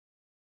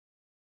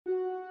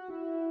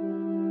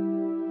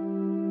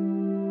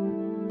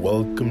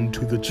Welcome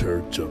to the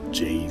Church of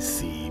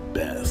J.C.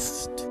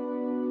 Best.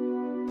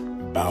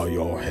 Bow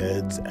your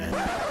heads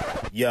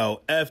and...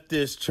 Yo, F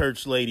this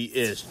church lady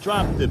is.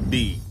 Drop the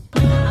beat.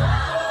 I'm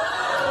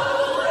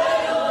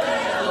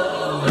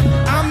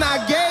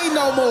not gay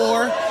no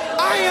more.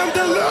 I am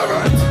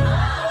delivered.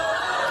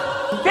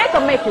 That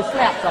can make you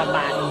slap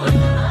somebody.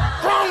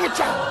 What's wrong with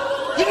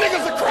y'all? You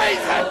niggas are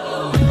crazy.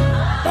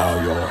 Bow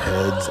your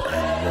heads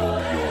and roll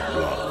your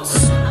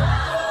blunts.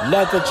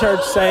 Let the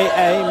church say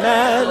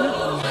amen.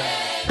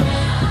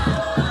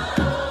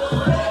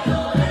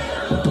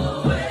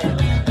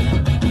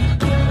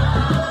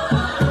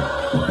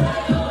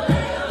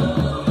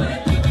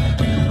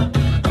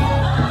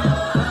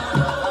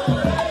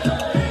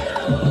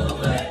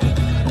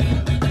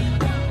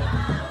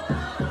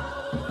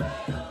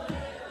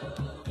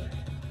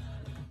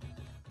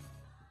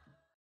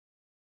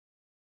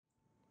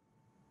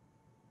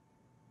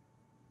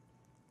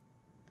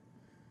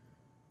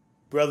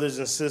 Brothers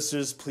and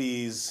sisters,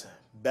 please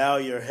bow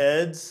your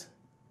heads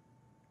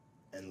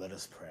and let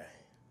us pray.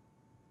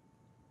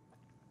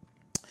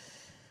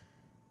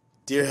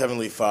 Dear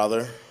Heavenly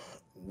Father,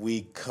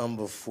 we come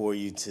before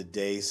you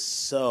today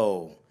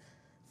so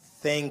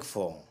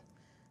thankful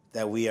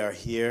that we are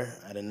here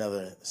at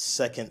another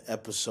second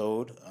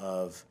episode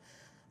of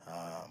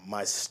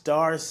my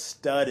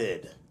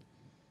star-studded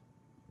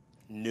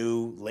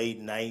new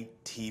late-night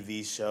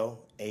TV show,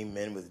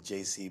 Amen with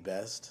J.C.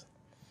 Best.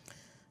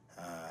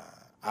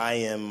 I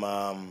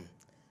am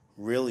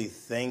really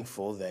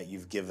thankful that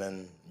you've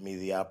given me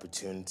the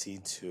opportunity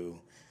to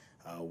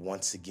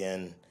once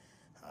again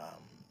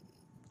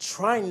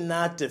try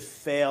not to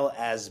fail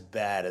as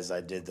bad as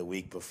I did the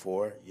week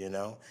before, you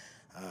know.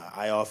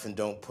 I often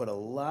don't put a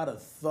lot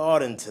of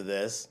thought into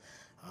this,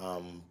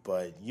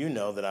 but you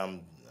know that I'm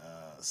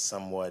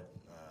somewhat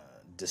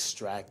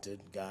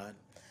distracted, God.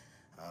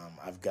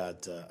 I've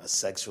got a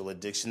sexual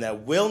addiction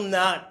that will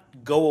not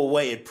go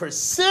away. It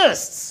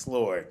persists,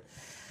 Lord.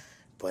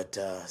 But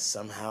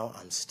somehow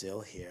I'm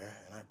still here,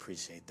 and I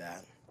appreciate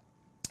that.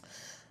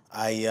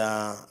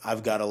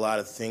 I've got a lot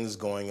of things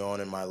going on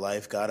in my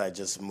life, God. I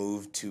just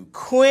moved to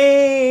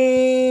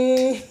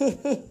Queens.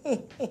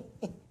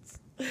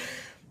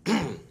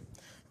 I'm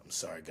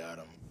sorry,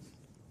 God.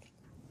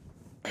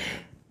 I'm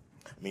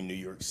in New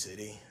York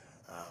City.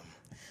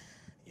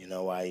 You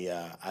know,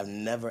 I've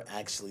never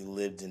actually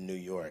lived in New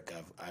York.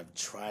 I've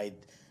tried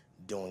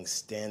doing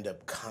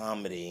stand-up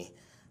comedy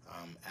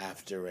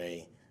after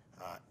a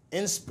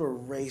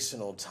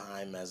inspirational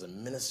time as a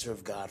minister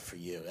of God for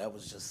you. That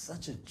was just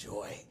such a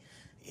joy,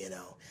 you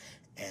know.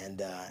 And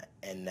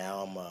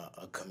now I'm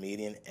a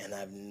comedian, and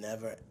I've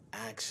never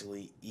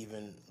actually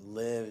even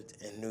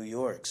lived in New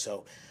York.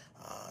 So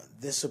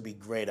this will be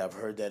great. I've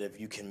heard that if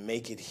you can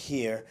make it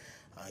here,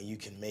 you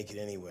can make it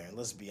anywhere. And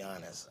let's be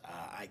honest,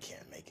 I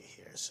can't make it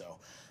here. So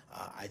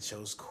I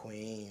chose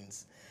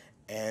Queens.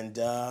 And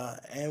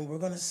we're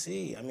going to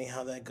see,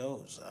 how that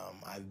goes.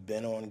 I've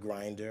been on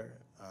Grindr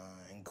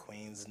in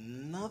Queens.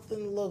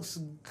 Nothing looks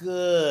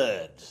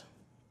good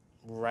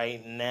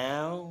right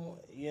now.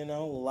 You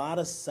know, a lot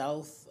of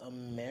South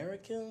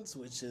Americans,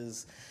 which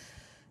is,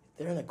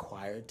 they're an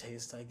acquired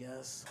taste, I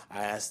guess.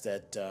 I ask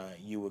that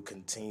you would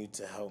continue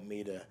to help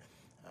me to,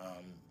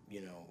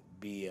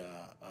 be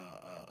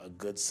a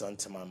good son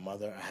to my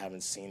mother. I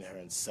haven't seen her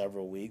in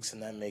several weeks,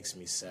 and that makes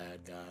me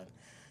sad, God.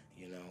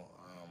 You know,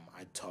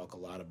 I talk a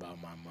lot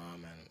about my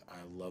mom, and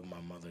I love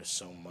my mother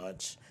so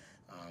much.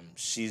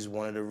 She's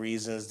one of the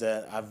reasons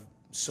that I've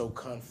so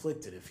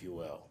conflicted, if you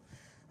will.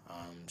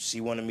 She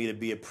wanted me to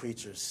be a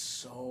preacher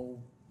so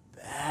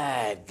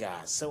bad,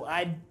 God. So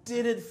I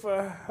did it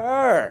for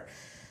her.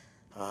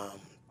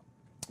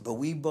 But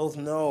we both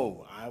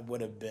know I would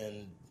have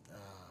been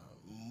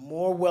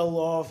more well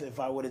off if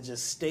I would have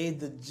just stayed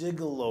the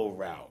gigolo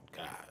route,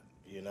 God.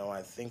 You know,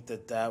 I think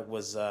that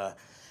was a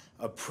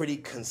pretty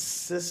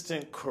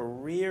consistent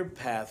career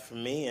path for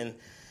me. And,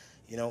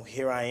 you know,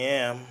 here I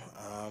am.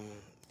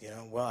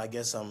 I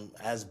guess I'm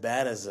as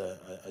bad as a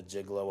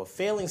gigolo, a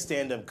failing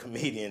stand-up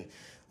comedian.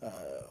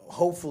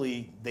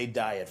 Hopefully they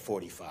die at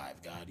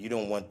 45, God. You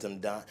don't want them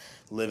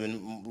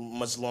living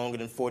much longer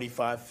than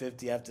 45,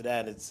 50. After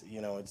that, it's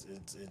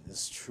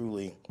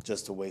truly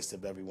just a waste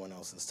of everyone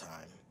else's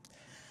time.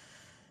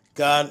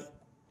 God,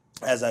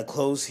 as I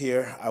close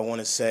here, I want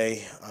to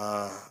say,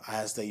 I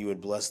ask that you would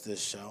bless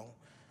this show,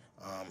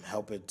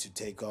 help it to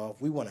take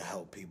off. We want to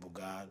help people,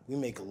 God. We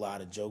make a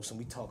lot of jokes and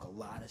we talk a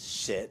lot of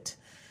shit,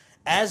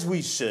 as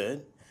we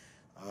should,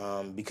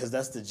 because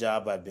that's the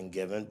job I've been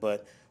given.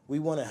 But we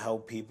want to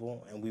help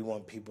people, and we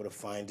want people to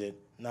find it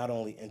not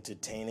only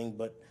entertaining,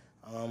 but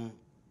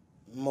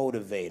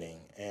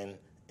motivating and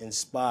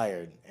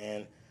inspired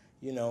and,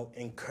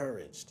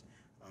 encouraged.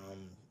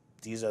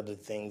 These are the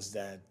things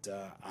that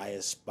I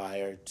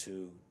aspire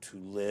to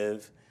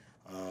live,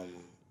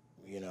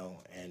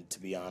 and to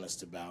be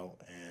honest about,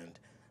 and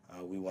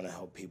we want to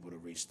help people to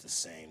reach the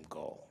same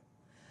goal.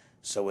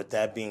 So with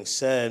that being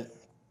said,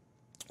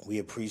 we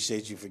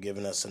appreciate you for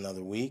giving us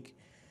another week,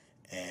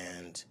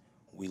 and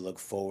we look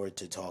forward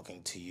to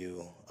talking to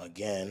you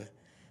again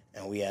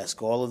And we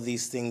ask all of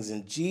these things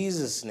in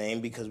Jesus' name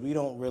because we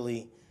don't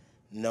really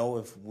know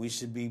if we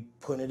should be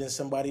putting it in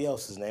somebody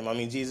else's name. I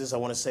mean, Jesus, I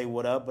want to say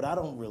what up, but I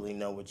don't really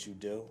know what you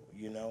do,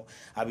 you know.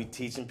 I be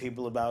teaching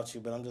people about you,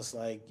 but I'm just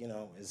like, you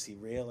know, is he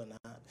real or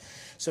not?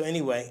 So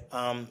anyway,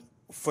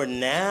 for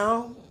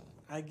now,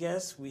 I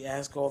guess we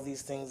ask all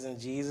these things in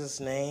Jesus'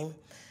 name.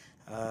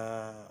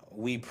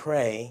 We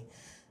pray,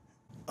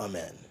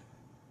 amen.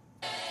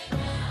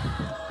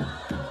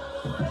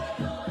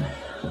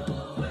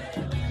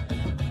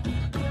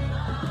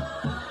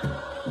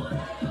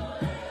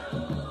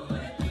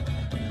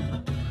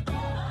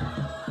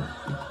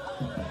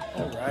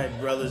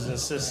 Brothers and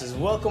sisters,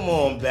 welcome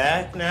on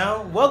back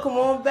now. Welcome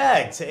on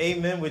back to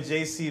Amen with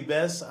JC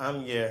Best.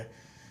 I'm your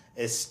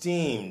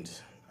esteemed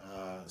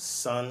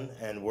son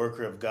and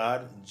worker of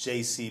God,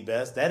 JC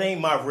Best. That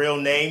ain't my real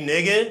name,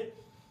 nigga.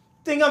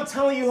 Think I'm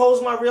telling you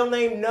hoes my real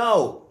name?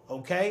 No,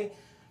 okay?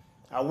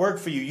 I work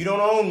for you. You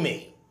don't own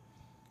me.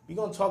 We're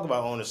going to talk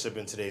about ownership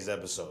in today's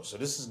episode, so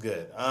this is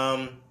good.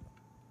 I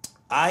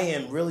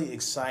am really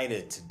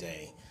excited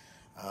today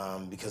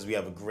because we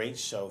have a great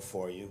show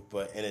for you.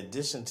 But in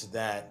addition to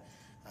that,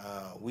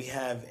 we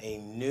have a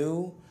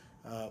new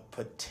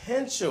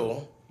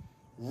potential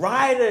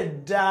ride or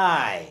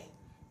die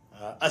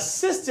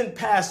assistant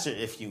pastor,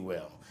 if you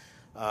will.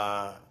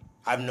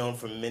 I've known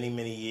for many,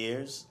 many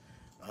years.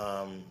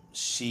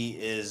 She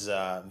is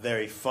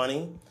very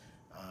funny.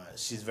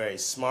 She's very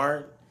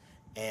smart.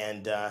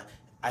 And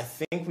I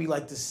think we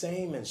like the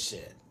same and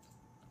shit.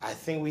 I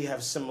think we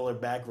have similar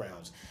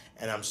backgrounds.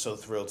 And I'm so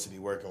thrilled to be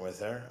working with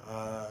her.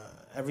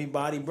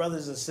 Everybody,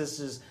 brothers and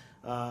sisters,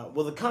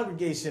 well, the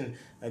congregation,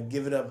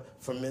 give it up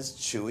for Miss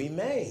Chewy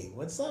May.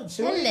 What's up,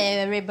 Chewy? Hello,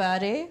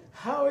 everybody.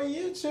 How are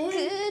you,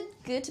 Chewy?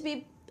 Good to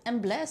be,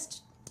 and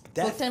blessed.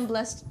 Booked and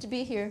blessed to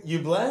be here. You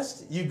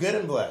blessed? You good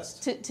and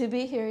blessed? To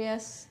be here,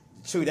 yes.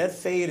 Chewy, that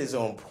fade is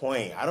on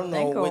point. I don't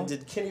know, what,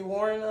 did Kenny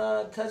Warren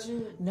cut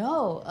you?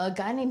 No, a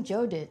guy named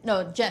Joe did.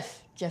 No, Jeff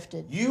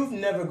did. You've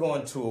never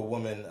gone to a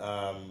woman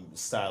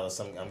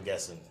stylist, I'm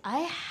guessing. I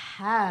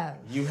have.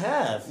 You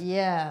have?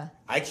 Yeah.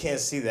 I can't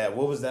see that.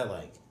 What was that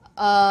like?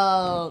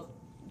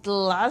 The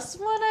last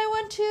one I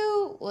went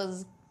to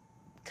was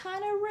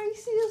kind of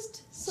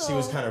racist. So She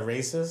was kind of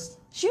racist?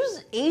 She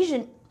was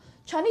Asian.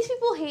 Chinese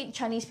people hate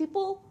Chinese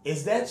people.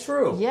 Is that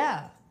true?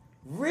 Yeah.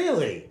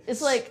 Really?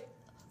 It's like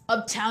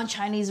uptown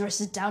Chinese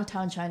versus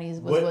downtown Chinese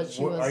was what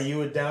she was. Are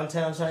you a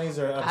downtown Chinese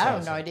or uptown? I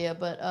have no idea,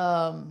 but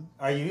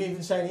Are you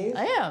even Chinese?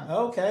 I am.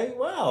 Okay,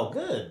 wow,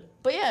 good.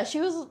 But yeah, she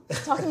was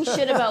talking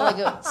shit about like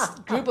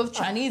a group of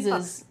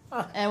Chineses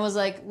and was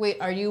like, wait,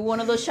 are you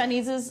one of those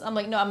Chineses? I'm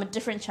like, no, I'm a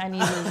different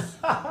Chineses.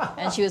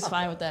 And she was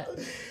fine with that.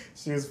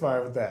 She was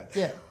fine with that.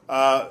 Yeah.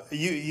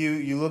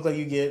 You look like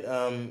you get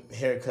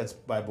haircuts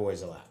by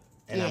boys a lot.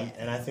 And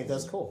Yeah. I think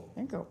that's cool.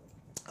 Thank you.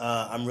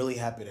 I'm really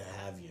happy to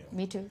have you.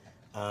 Me too.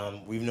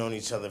 We've known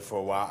each other for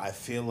a while. I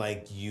feel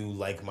like you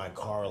like my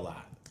car a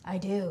lot. I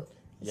do.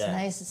 It's Yeah.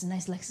 nice. It's a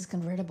nice Lexus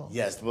convertible.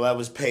 Yes, well, I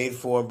was paid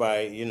for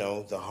by, you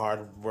know, the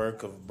hard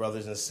work of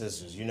brothers and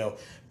sisters. You know,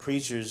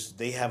 preachers,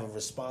 they have a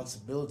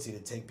responsibility to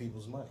take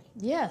people's money.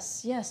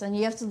 Yes, and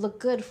you have to look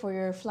good for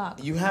your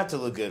flock. You have to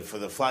look good for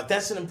the flock.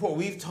 That's an important.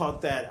 We've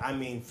taught that. I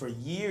mean, for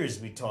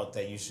years we taught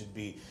that you should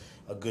be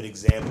a good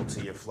example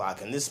to your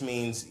flock, and this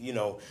means, you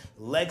know,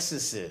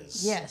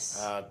 Lexuses, Yes.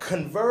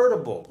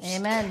 Convertibles,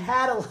 Amen.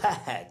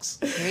 Cadillacs,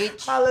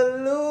 Preach.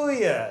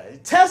 Hallelujah,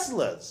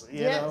 Teslas.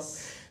 You know.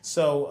 Yes.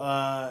 So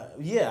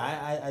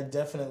I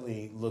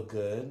definitely look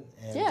good,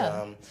 and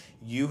Yeah.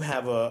 you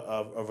have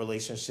a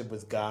relationship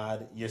with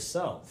God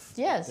yourself.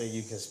 Yes. That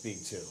you can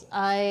speak to.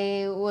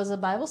 I was a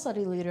Bible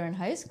study leader in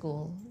high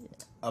school.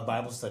 A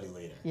Bible study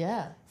leader.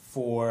 Yeah.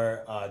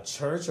 For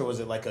church, or was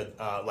it like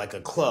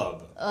a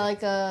club?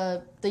 Like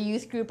the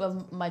youth group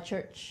of my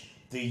church.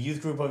 The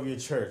youth group of your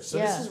church. So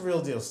Yeah. this is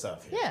real deal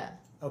stuff here. Yeah.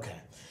 Okay.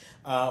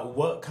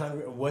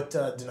 What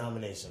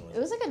denomination was It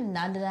it? was like a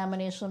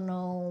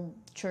non-denominational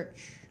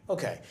church.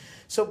 Okay.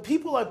 So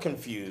people are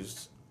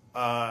confused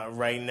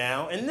right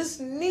now, and this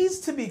needs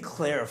to be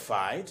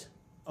clarified.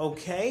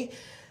 Okay.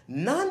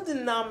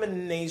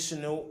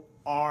 Non-denominational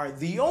are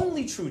the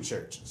only true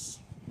churches.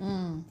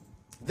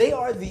 They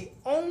are the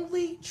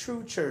only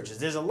true churches.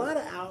 There's a lot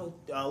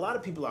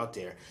of people out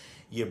there.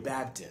 You're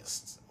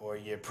Baptist or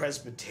you're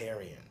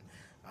Presbyterian.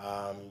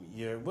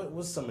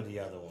 What's some of the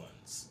other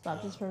ones?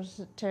 Baptist,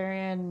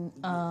 Presbyterian,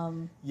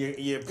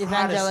 You're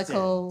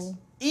evangelical.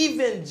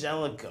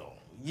 Evangelical.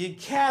 You're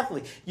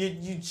Catholic.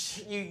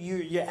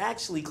 You're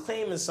actually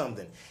claiming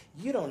something.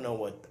 You don't know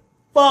what the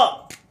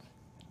fuck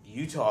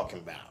you talking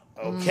about.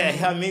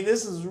 Okay, I mean,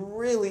 this is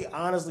really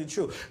honestly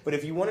true. But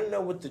if you want to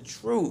know what the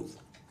truth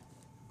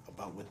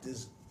about what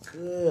this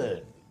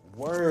good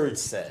word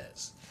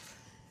says,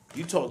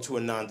 you talk to a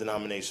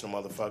non-denominational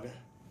motherfucker.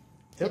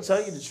 He'll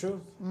tell you the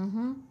truth.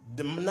 Mm-hmm.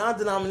 The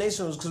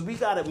non-denominationals, because we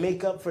got to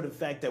make up for the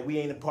fact that we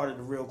ain't a part of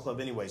the real club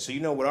anyway. So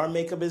you know what our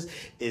makeup is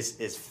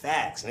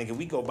facts, nigga.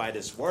 We go by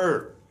this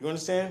word. You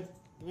understand?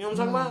 You know what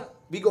I'm talking about?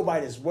 We go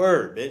by this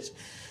word, bitch.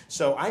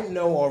 So I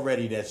know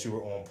already that you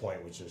were on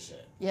point with your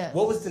shit. Yeah.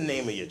 What was the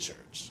name of your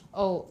church?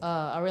 Oh,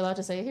 are we allowed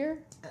to say it here?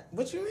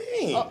 What you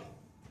mean? Oh,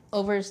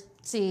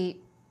 Oversea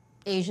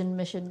Asian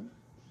Mission.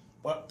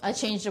 What? I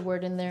changed a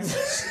word in there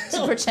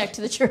to protect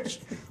the church.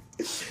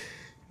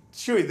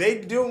 Chewy, they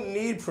don't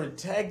need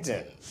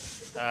protecting.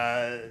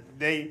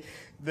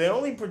 The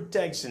only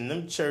protection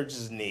them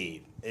churches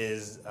need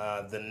is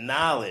the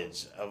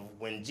knowledge of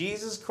when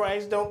Jesus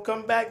Christ don't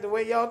come back the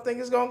way y'all think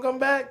it's gonna come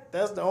back.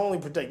 That's the only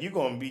protection. You're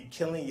gonna be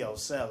killing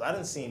yourselves. I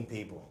done seen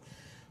people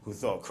who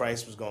thought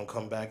Christ was gonna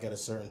come back at a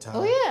certain time.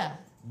 Oh yeah.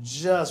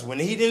 Just when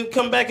he didn't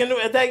come back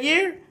at that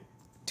year,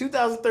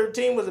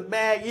 2013 was a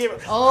bad year.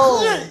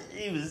 Oh.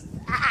 He was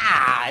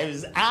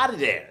out of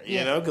there,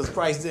 you know, because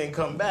Christ didn't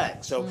come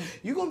back. So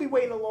you're gonna be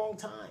waiting a long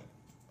time.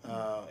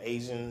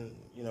 Asian,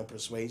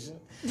 persuasion.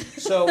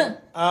 So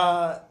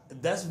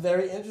that's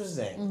very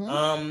interesting.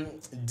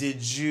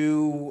 Did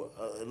you?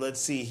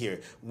 Let's see here.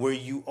 Were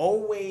you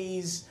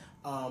always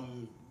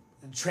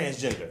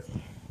transgender?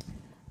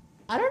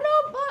 I don't know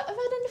if I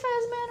identify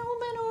as man or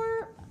woman,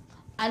 or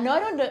I know I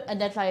don't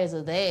identify as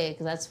a they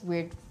because that's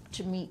weird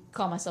to me.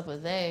 Call myself a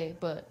they,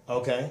 but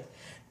Okay.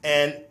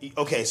 And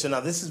okay, so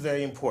now this is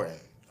very important,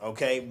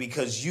 okay?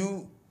 Because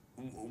you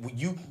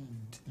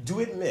do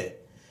admit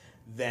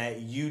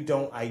that you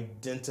don't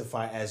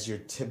identify as your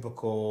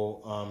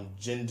typical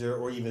gender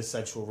or even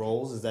sexual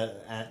roles. Is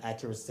that an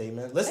accurate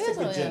statement? Let's stick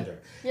with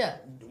gender. Yeah.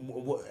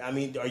 I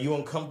mean, are you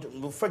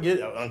uncomfortable? Forget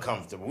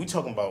uncomfortable. We're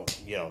talking about,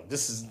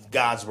 this is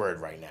God's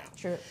word right now.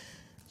 Sure.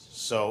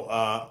 So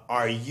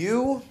are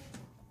you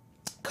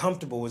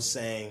comfortable with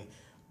saying,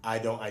 I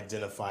don't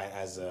identify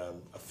as a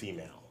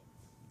female?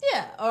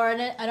 Yeah, or I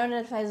don't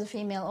identify as a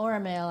female or a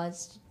male.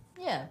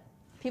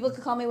 People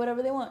could call me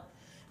whatever they want.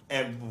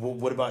 And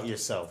what about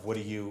yourself? What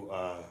do you...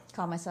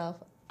 Call myself?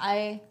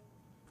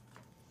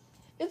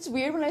 It's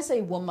weird when I say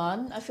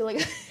woman. I feel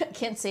like I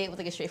can't say it with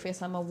like a straight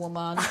face. I'm a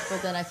woman,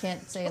 but then I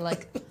can't say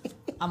like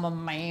I'm a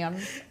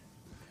man.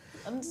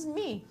 I'm just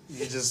me.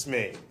 You're just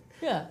me.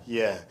 Yeah.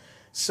 Yeah.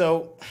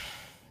 So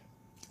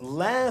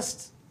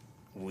last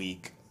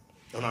week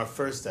on our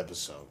first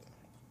episode,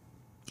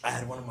 I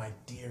had one of my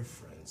dear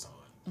friends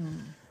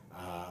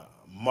on,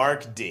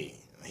 Mark D.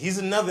 He's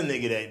another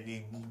nigga that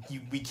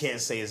we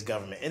can't say is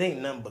government. It ain't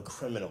nothing but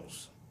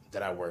criminals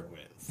that I work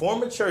with.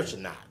 Former church or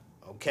not,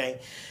 okay?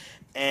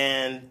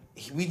 And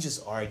we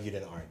just argued,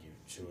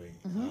 Chewy,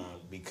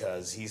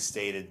 because he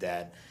stated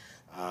that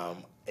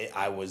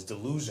I was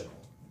delusional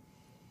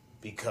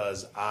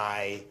because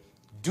I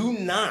do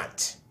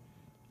not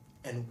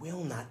and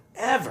will not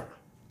ever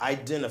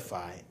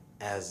identify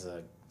as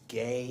a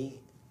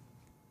gay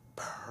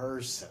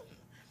person.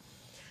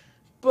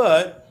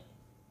 But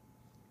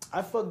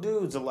I fuck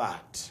dudes a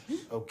lot,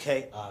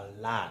 okay? A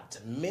lot.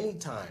 Many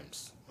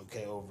times,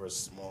 okay, over a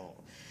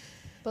small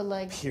But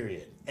like,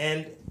 period.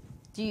 And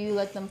do you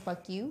let them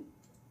fuck you?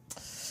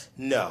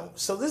 no.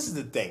 So this is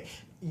the thing.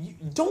 You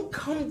don't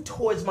come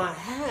towards my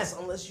ass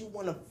unless you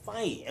want to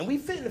fight. And we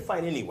fit in the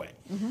fight anyway.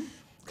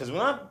 Because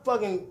when I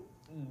fucking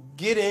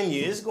get in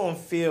you, it's going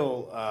to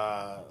feel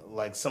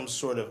like some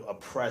sort of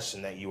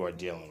oppression that you are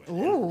dealing with.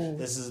 And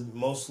this is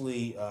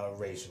mostly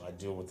racial. I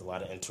deal with a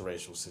lot of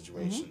interracial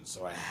situations.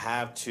 So I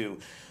have to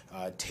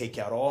take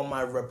out all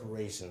my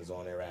reparations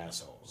on their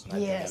assholes. And I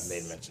think I've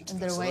made mention to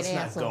that. So let's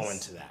not go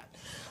into that.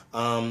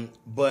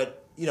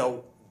 But,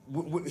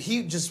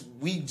 we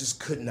just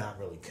could not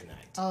really connect.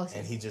 Oh, okay.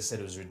 And he just said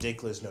it was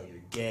ridiculous. No,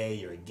 you're gay.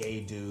 You're a gay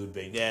dude.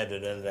 But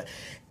da.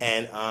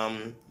 And,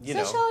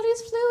 Sexuality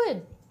is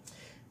fluid.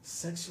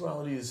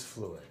 Sexuality is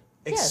fluid.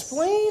 Yes.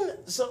 Explain.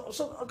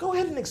 So go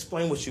ahead and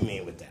explain what you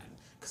mean with that.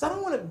 Because I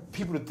don't want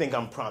people to think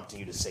I'm prompting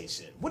you to say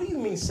shit. What do you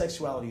mean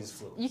sexuality is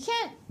fluid? You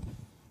can't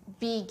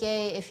be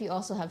gay if you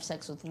also have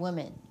sex with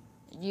women.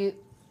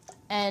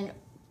 And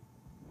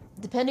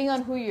depending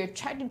on who you're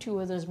attracted to,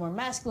 whether it's more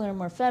masculine or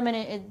more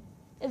feminine,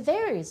 it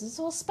varies. It's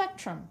a whole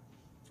spectrum.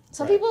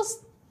 Some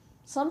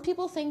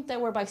people think that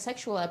we're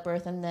bisexual at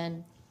birth, and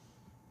then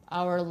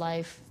our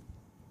life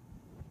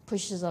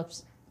pushes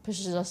us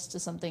to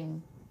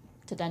something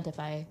to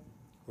identify.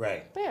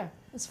 Right. But yeah,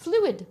 it's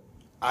fluid.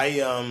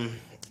 I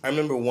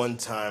remember one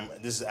time,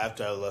 this is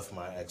after I left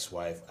my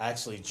ex-wife, I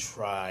actually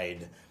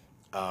tried...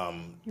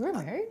 you were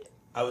married?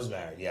 I was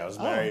married, yeah. I was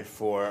married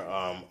for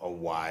a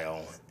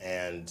while,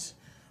 and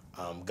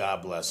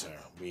God bless her.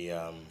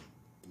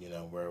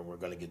 We're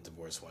going to get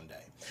divorced one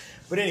day.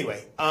 But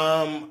anyway,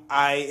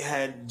 I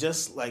had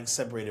just,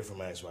 separated from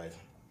my ex-wife.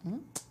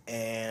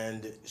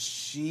 And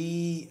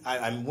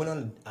I went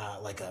on,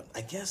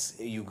 I guess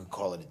you could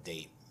call it a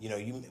date. We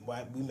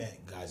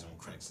met guys on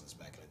Craigslist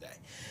back in the day.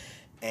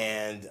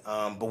 And,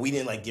 but we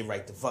didn't, get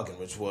right to fucking,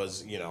 which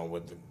was,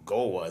 what the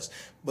goal was.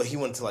 But he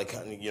wanted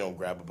to,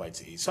 grab a bite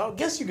to eat. So I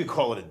guess you could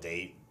call it a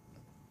date.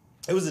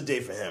 It was a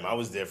date for him. I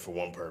was there for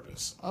one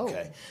purpose. Oh.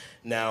 Okay.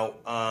 Now,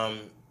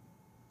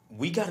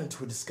 we got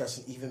into a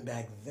discussion even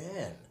back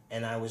then.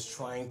 And I was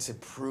trying to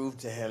prove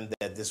to him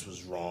that this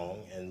was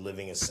wrong and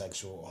living a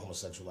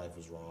homosexual life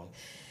was wrong.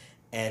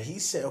 And he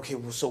said, okay,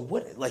 well, so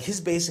what, like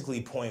his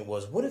basically point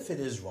was, what if it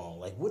is wrong?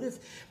 Like, what if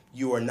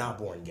you are not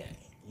born gay?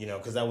 You know,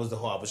 because that was the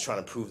whole, I was trying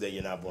to prove that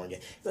you're not born gay.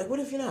 He's like, what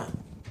if you're not?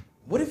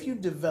 What if you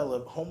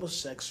develop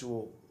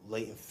homosexual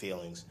latent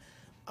feelings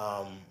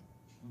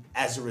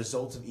as a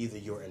result of either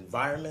your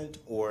environment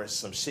or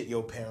some shit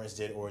your parents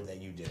did or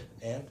that you did?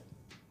 And?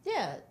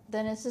 Yeah,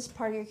 then it's just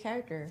part of your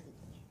character.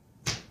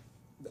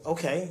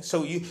 Okay,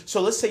 so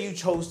let's say you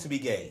chose to be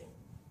gay.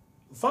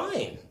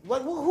 Fine.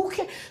 Like, well, who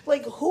cares?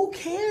 Like, who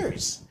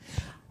cares?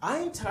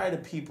 I'm tired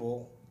of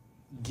people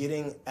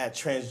getting at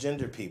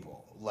transgender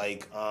people.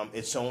 Like,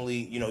 it's only,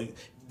 you know,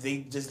 they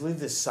just live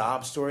this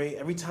sob story.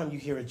 Every time you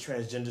hear a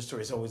transgender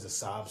story, it's always a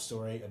sob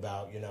story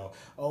about, you know,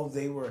 oh,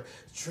 they were,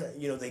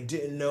 you know, they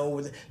didn't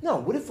know. No,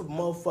 what if a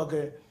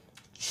motherfucker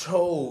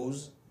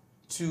chose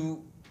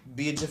to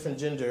be a different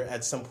gender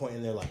at some point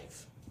in their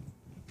life?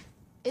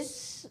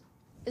 It's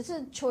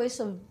a choice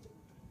of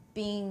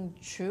being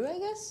true, I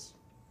guess,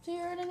 to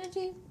your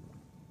identity.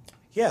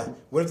 Yeah.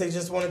 What if they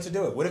just wanted to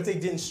do it? What if they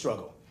didn't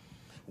struggle?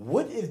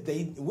 What if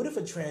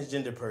a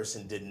transgender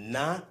person did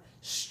not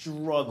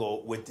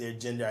struggle with their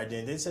gender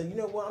identity? They said, you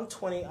know what, I'm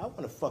 20, I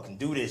want to fucking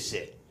do this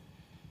shit.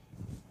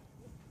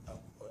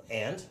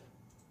 And?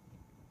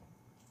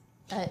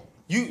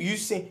 You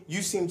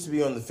seem to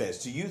be on the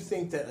fence. Do you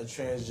think that a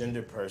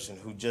transgender person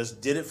who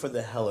just did it for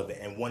the hell of it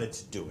and wanted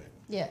to do it,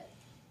 yeah,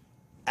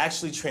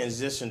 actually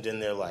transitioned in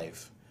their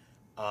life,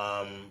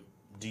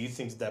 do you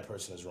think that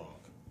person is wrong?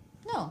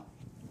 No.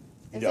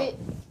 You don't?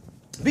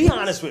 Be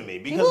honest with me,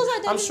 because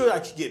I'm sure I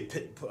could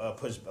get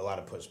a lot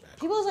of pushback.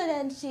 People's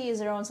identity is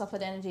their own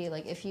self-identity.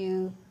 Like, if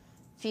you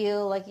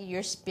feel like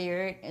your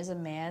spirit is a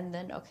man,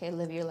 then okay,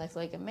 live your life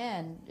like a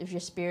man. If your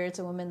spirit's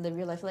a woman, live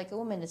your life like a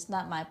woman. It's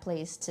not my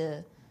place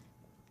to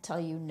tell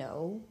you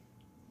no.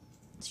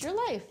 It's your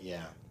life.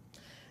 Yeah.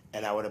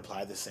 And I would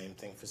apply the same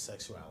thing for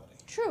sexuality.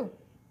 True.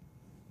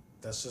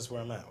 That's just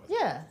where I'm at with it.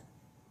 Yeah.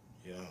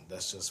 You know,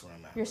 that's just where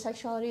I'm at. Your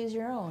sexuality is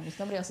your own. It's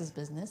nobody else's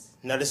business.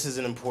 Now, this is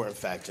an important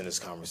fact in this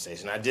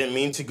conversation. I didn't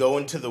mean to go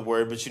into the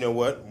word, but you know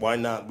what? Why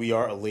not? We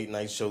are a late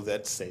night show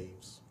that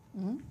saves.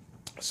 Mm-hmm.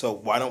 So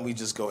why don't we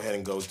just go ahead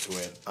and go to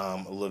it?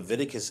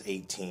 Leviticus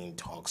 18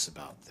 talks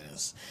about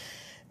this.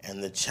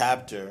 And the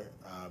chapter,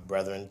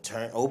 brethren,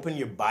 open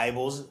your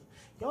Bibles.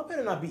 Y'all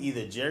better not be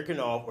either jerking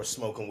off or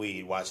smoking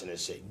weed watching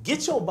this shit.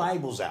 Get your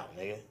Bibles out,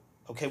 nigga.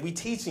 Okay, we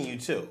teaching you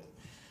too.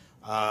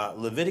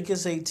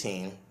 Leviticus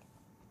 18,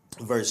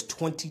 verse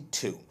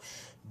 22.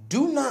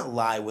 Do not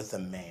lie with a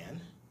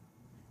man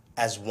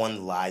as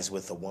one lies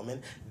with a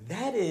woman.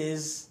 That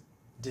is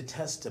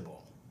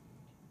detestable.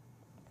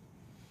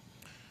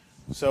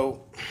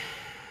 So,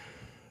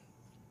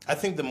 I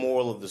think the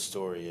moral of the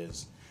story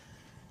is,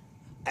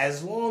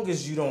 as long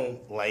as you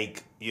don't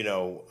like, you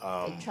know...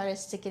 like try to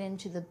stick it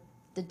into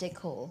the dick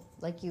hole,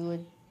 like you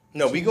would...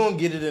 No, we gonna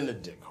get it in the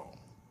dick hole,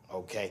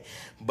 okay?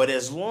 But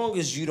as long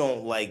as you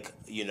don't like,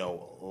 you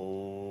know,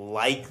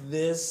 like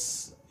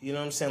this, you know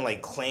what I'm saying?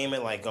 Like claim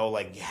it, like, oh,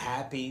 like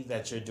happy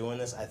that you're doing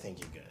this, I think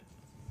you're good.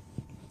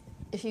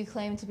 If you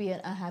claim to be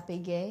a happy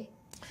gay?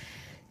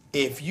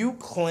 If you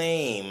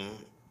claim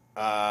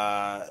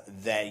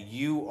that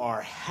you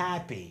are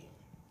happy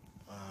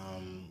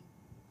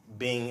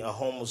being a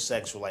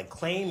homosexual, like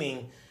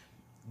claiming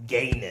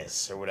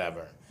gayness or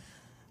whatever,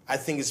 I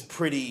think it's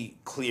pretty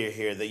clear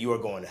here that you are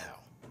going to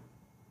hell.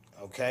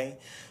 Okay?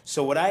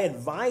 So what I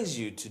advise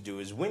you to do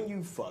is when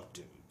you fuck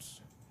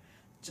dudes,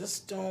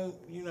 just don't,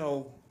 you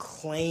know,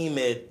 claim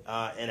it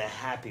in a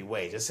happy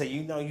way. Just say,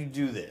 you know, you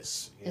do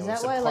this. You know,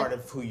 it's a part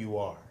of who you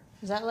are.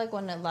 Is that like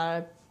when a lot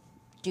of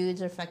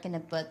dudes are fucking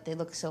it, but they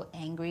look so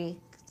angry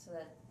so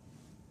that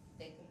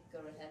they could go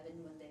to heaven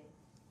one day?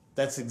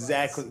 That's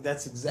exactly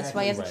That's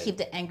why you have to keep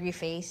the angry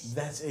face.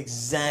 That's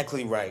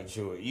exactly right,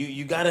 Joey.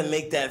 You got to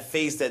make that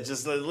face that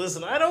just like,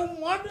 listen, I don't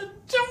want to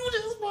do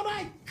this, but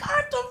I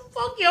got to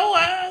fuck your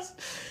ass.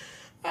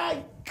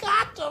 I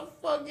got to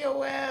fuck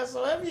your ass.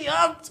 So let me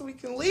up so we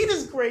can leave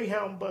this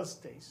Greyhound bus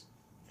station.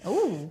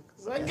 Ooh.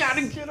 Because I got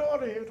to get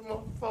out of here to my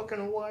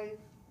fucking wife.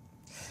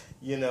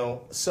 You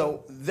know,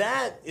 so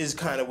that is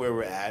kind of where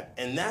we're at,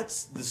 and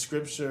that's the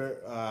scripture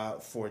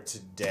for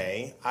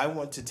today. I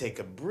want to take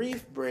a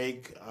brief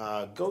break,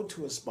 go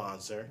to a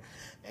sponsor,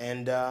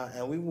 and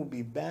we will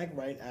be back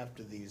right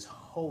after these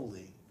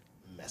holy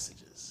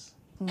messages.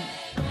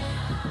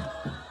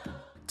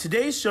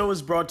 Today's show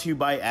is brought to you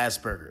by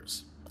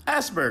Asperger's.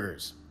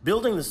 Asperger's,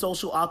 building the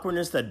social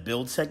awkwardness that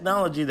builds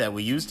technology that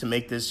we use to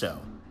make this show.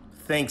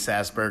 Thanks,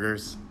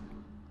 Asperger's.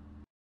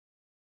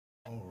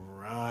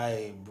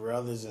 Hi,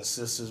 brothers and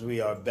sisters,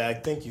 we are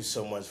back. Thank you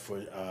so much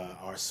for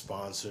our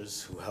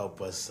sponsors who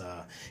help us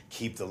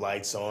keep the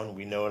lights on.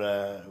 We know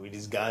that we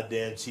these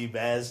goddamn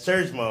cheap-ass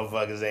church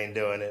motherfuckers ain't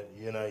doing it.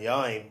 You know,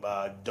 y'all ain't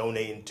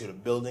donating to the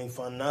building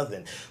fund,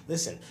 nothing.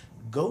 Listen,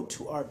 go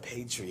to our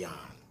Patreon,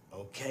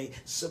 okay?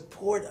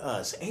 Support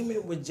us.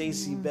 Amen with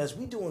JC Best.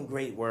 We doing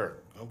great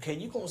work, okay?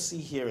 You're going to see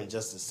here in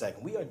just a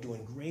second. We are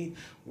doing great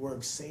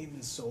work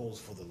saving souls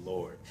for the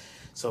Lord.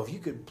 So if you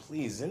could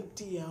please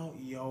empty out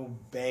your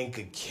bank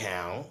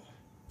account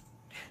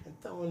and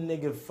throw a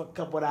nigga for a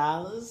couple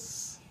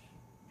dollars,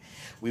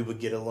 we would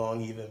get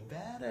along even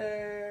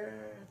better.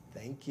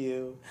 Thank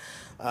you.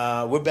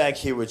 We're back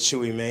here with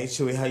Chewy May.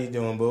 Chewy, how you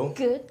doing, boo?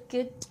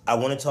 Good. I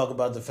want to talk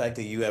about the fact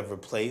that you have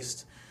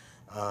replaced,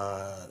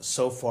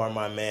 so far,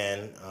 my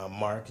man,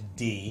 Mark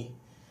D.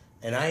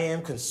 And I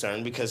am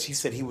concerned because he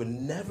said he would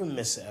never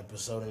miss an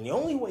episode, and the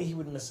only way he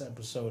would miss an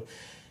episode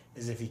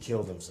is if he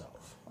killed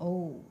himself.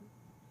 Oh,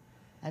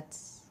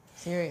 that's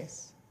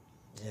serious.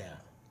 Yeah.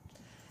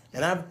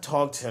 And I've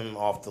talked him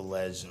off the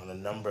ledge on a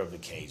number of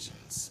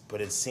occasions,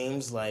 but it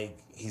seems like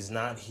he's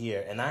not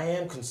here, and I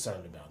am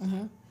concerned about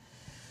that.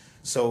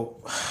 So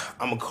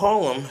I'm going to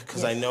call him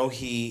because I know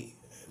he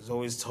has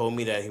always told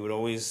me that he would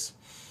always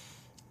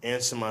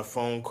answer my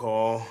phone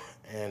call,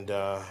 and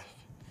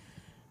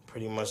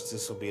pretty much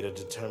this will be the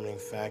determining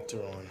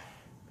factor on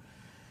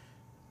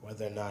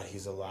whether or not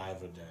he's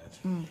alive or dead.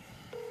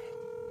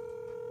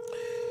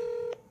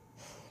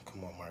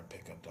 Come on, Mark,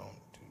 pick up. Don't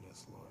do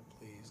this, Lord,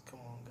 please. Come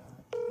on,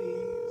 God,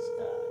 please,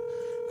 God.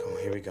 Come on,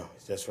 here we go.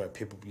 That's right.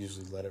 People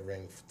usually let it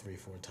ring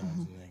 3-4 times,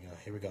 and there you go.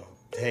 Here we go.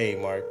 Hey,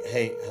 Mark.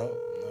 Hey, no.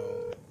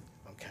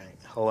 Okay.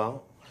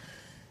 Hello?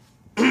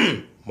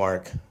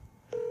 Mark.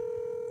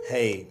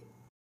 Hey.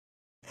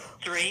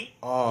 3.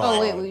 Oh,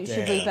 wait, we damn.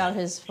 should leave out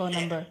his phone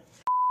number.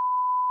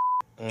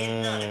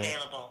 It's not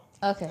available.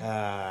 Okay.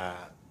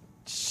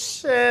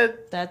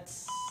 Shit.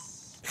 That's...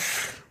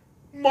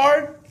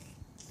 Mark.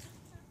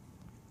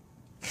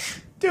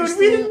 Dude,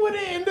 we didn't want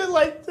to end it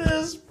like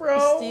this,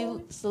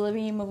 bro. Still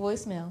leaving him a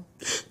voicemail.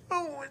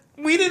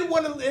 We didn't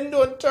want to end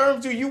on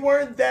terms, dude. You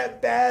weren't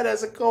that bad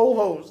as a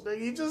co-host. Like,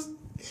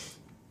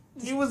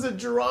 he was a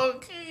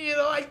drunk. You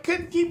know, I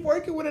couldn't keep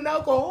working with an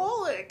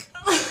alcoholic.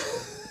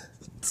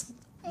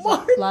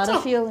 Mark, A lot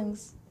of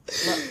feelings.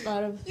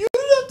 Lot of... You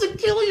didn't have to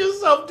kill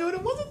yourself, dude.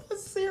 It wasn't that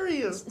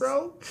serious,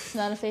 bro. It's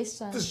not a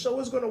FaceTime. The show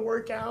is going to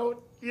work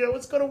out. You know,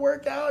 it's going to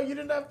work out. You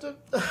didn't have to...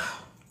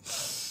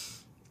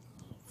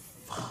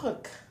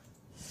 Fuck.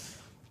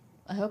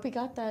 I hope he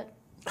got that.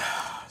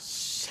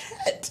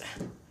 Shit.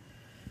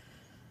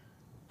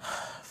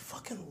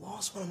 Fucking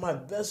lost one of my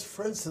best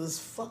friends to this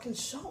fucking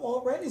show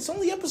already. It's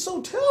only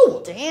episode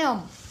 2.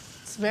 Damn.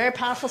 It's very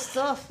powerful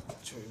stuff.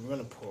 We're going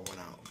to pour one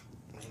out.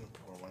 We're going to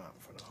pour one out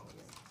for the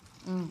holiday.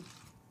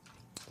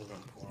 We're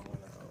going to pour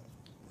one out.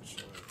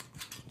 Sure.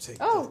 Take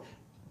Oh.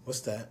 What's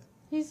that?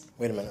 He's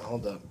Wait a minute.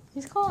 Hold up.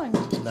 calling.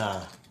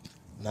 Nah,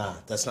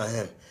 that's not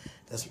him.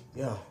 That's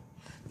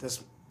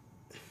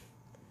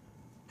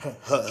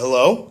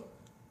hello?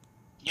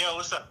 Yo,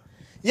 what's up?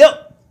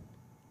 Yep.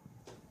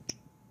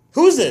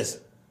 Who's this?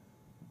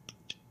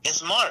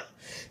 It's Mark.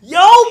 Yo,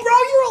 bro,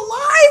 you're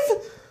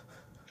alive?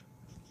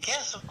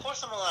 Yes, of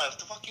course I'm alive. What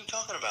the fuck are you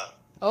talking about?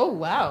 Oh,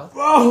 wow.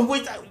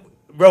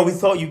 Bro, we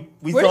thought you.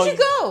 Where'd you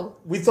go?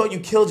 We thought you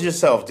killed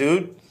yourself,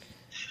 dude.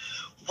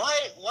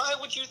 Why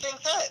would you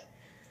think that?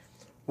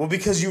 Well,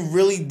 because you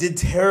really did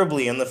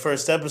terribly in the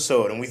first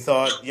episode, and we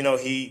thought,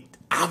 he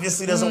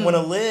obviously doesn't want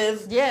to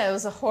live. Yeah, it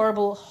was a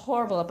horrible,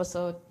 horrible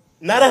episode.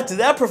 Not after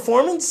that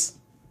performance.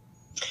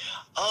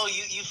 Oh,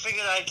 you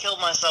figured I killed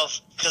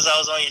myself because I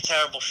was on your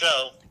terrible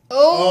show.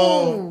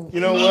 Oh. You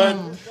know what?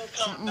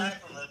 Come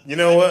back from it. You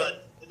know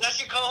what? That's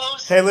your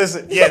co-host? Hey,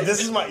 listen. Yeah,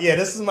 this is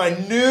my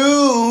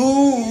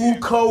new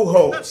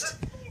co-host.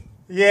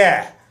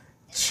 Yeah,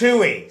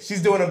 Chewy.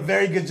 She's doing a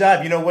very good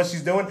job. You know what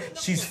she's doing?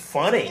 She's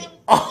funny.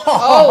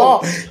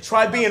 Oh,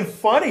 try being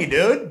funny,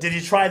 dude. Did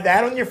you try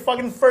that on your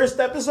fucking first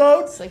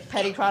episode? It's like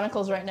Petty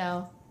Chronicles right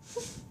now.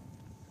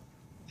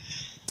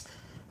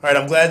 All right,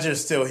 I'm glad you're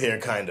still here,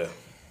 kinda.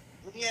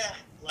 Yeah,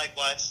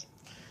 likewise.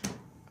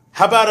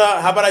 How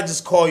about I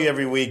just call you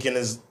every week, and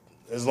as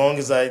long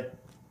as I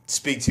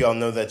speak to you, I'll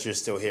know that you're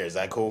still here. Is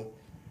that cool?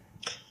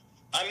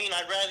 I mean,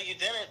 I'd rather you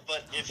didn't,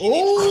 but if you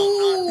need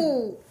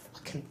to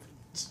Fucking.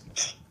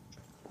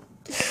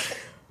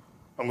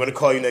 I'm gonna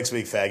call you next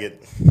week, faggot.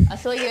 I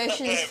feel like you guys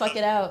should just fuck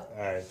it out.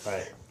 All right,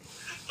 bye.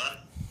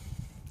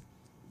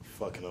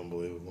 Fucking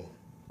unbelievable.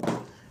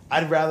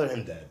 I'd rather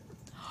him dead.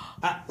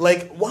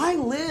 Why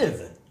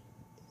live?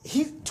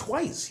 He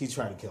tried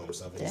to kill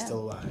himself, and he's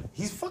still alive.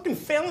 He's fucking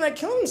failing at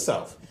killing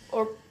himself.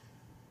 Or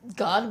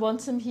God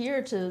wants him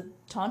here to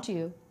taunt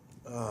you.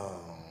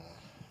 Oh,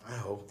 I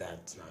hope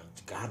that's not.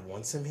 God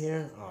wants him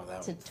here? Oh,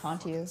 that To would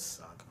taunt you.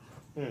 suck.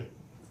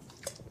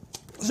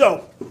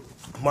 So,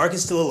 Mark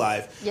is still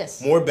alive.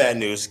 Yes. More bad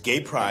news.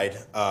 Gay Pride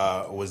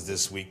was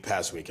this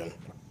past weekend.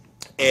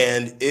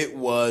 And it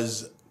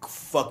was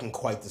fucking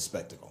quite the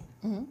spectacle.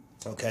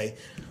 Okay?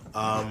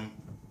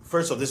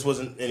 First off, this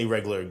wasn't any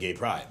regular Gay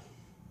Pride.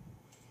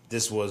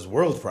 This was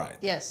World Pride.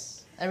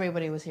 Yes,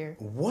 everybody was here.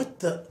 What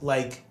the,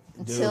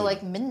 Until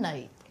dude,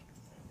 midnight.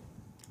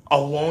 a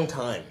long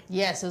time.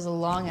 Yes, it was a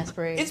long ass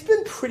parade. It's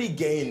been pretty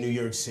gay in New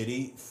York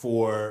City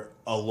for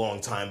a long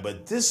time,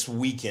 but this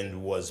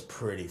weekend was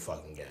pretty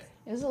fucking gay.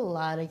 It was a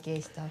lot of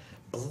gay stuff.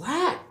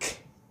 Black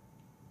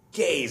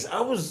gays.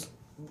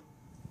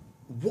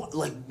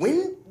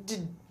 When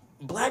did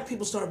black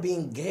people start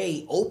being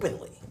gay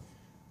openly?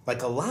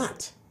 Like a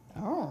lot.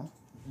 Oh.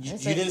 You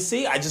It's like- didn't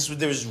see?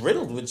 There was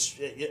riddled with,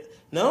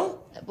 no?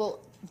 Well,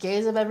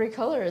 gays of every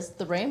color is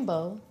the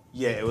rainbow.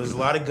 Yeah, it was a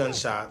lot of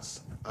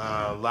gunshots,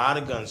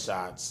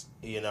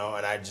 you know,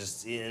 and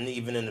and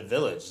even in the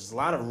village, there's a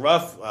lot of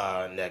rough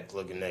neck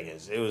looking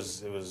niggas. It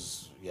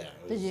was, yeah.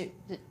 Did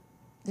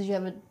you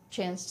have a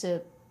chance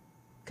to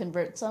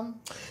convert some?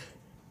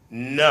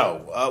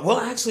 No. Well,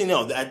 actually,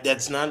 no.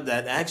 That's not.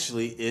 That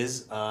actually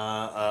is.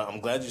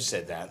 I'm glad you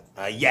said that.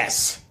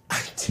 Yes,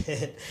 I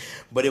did,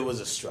 but it was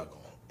a struggle.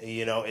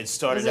 You know, it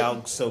started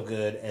out so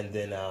good, and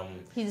then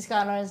He just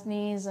got on his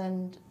knees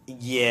and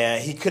yeah,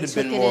 he could have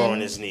been Took it more in. on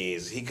his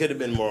knees. He could have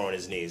been more on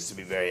his knees, to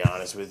be very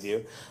honest with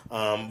you.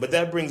 But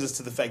that brings us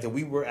to the fact that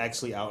we were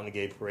actually out in the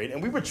gay parade,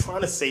 and we were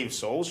trying to save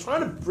souls,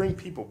 trying to bring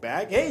people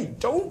back. Hey,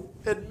 don't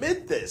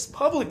admit this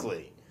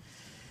publicly.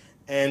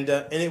 And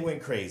it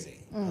went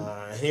crazy.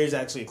 Here's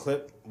actually a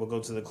clip. We'll go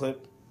to the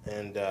clip,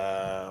 and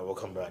we'll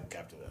come back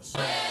after this.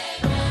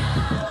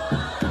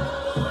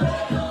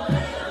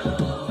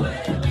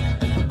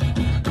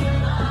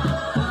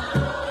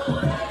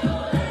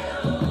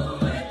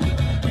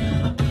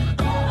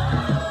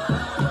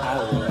 I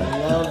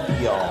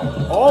love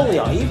y'all. All of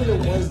y'all, even the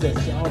ones that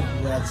y'all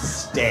breath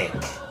stink.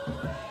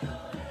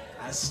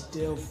 I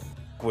still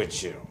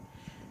with you.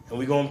 And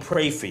we're going to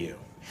pray for you.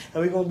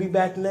 And we're going to be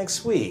back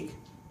next week.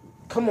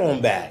 Come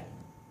on back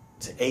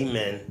to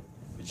Amen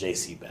with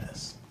JC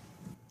Bass.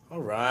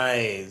 All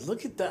right.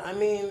 Look at that. I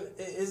mean,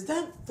 is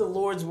that the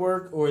Lord's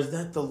work or is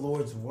that the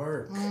Lord's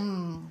work?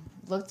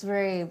 looked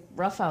very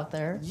rough out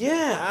there.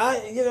 Yeah,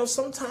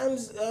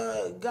 sometimes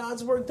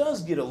God's work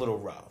does get a little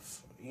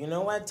rough. You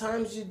know, at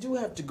times you do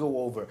have to go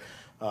over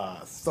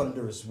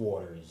thunderous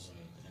waters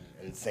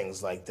and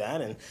things like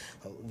that. And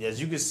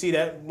as you can see,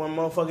 that one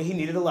motherfucker, he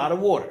needed a lot of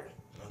water.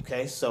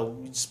 Okay, so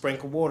you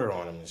sprinkle water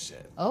on him and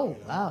shit. Oh,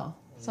 wow.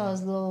 Saw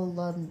his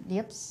little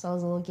nips. Saw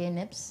his little gay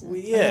nips. Well,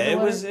 yeah, there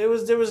was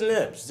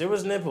nips. There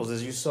was nipples,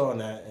 as you saw in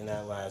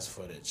that last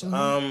footage.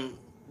 Mm-hmm.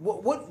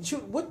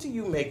 What do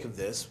you make of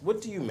this?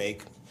 What do you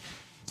make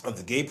of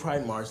the Gay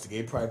Pride March, the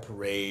Gay Pride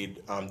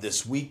Parade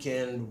this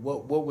weekend?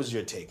 What was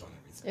your take on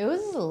everything? It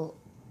was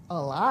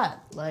a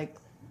lot. Like,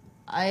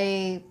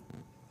 I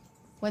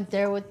went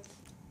there with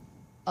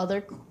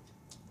other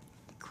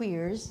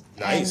queers.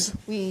 Nice.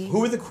 And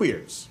Who are the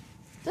queers?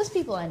 just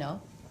people I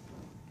know,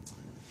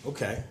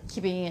 Okay.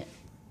 keeping it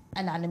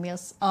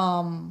anonymous.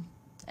 And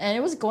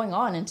it was going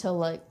on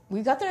until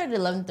we got there at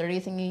 11:30,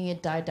 thinking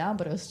it died down,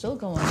 but it was still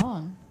going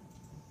on.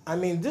 I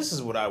mean, this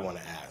is what I want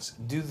to ask.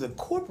 Do the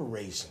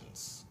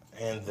corporations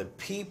and the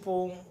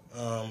people,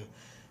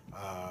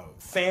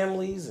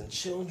 families and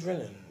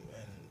children and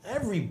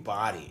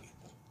everybody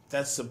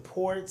that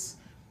supports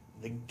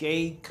the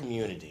gay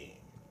community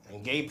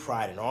and gay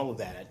pride and all of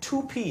that at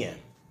 2 p.m.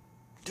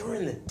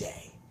 during the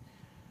day,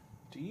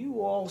 do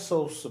you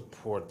also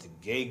support the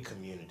gay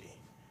community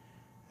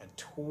at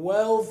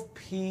 12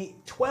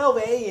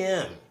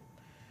 a.m.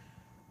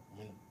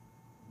 when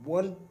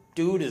one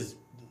dude is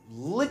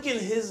licking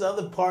his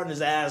other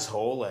partner's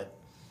asshole at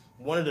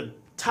one of the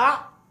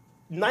top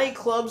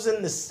nightclubs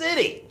in the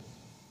city?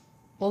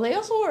 Well, they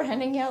also were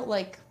handing out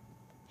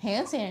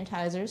hand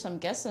sanitizers. I'm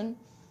guessing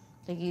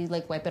you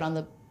wipe it on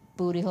the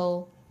booty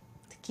hole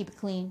to keep it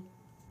clean.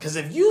 Because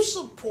if you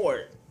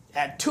support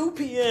at 2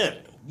 p.m.,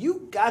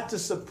 you got to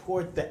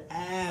support the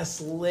ass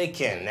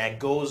licking that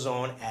goes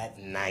on at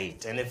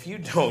night. And if you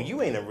don't,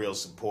 you ain't a real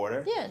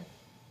supporter. Yeah.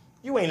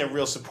 You ain't a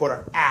real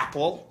supporter.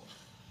 Apple,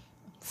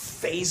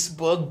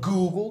 Facebook,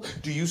 Google.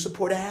 Do you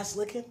support ass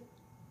licking?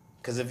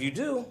 Because if you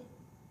do,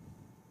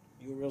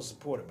 you're a real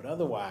supporter. But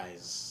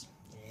otherwise,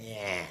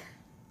 yeah.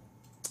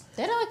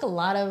 They had a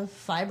lot of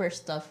fiber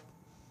stuff.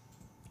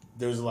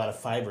 There's a lot of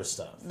fiber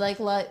stuff. Like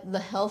the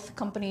health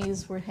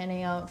companies were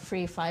handing out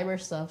free fiber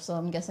stuff, so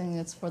I'm guessing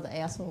it's for the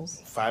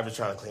assholes. Fiber's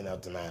trying to clean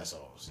out them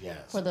assholes,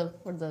 yes. For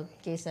the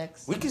gay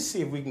sex. We can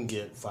see if we can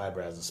get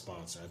Fiber as a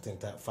sponsor. I think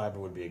that Fiber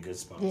would be a good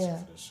sponsor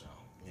for this show.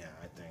 Yeah,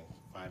 I think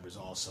Fiber's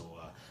also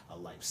a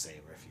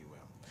lifesaver, if you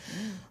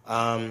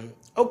will.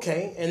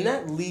 Okay, and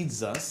that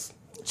leads us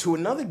to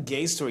another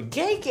gay story.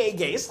 Gay.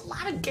 It's a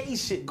lot of gay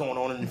shit going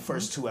on in the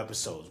first 2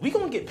 episodes. We're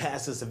going to get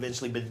past this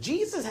eventually, but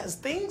Jesus has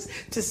things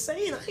to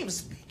say, and I am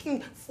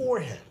speaking for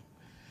him.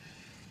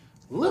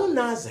 Lil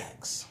Nas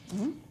X.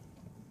 Mm-hmm.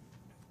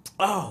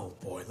 Oh,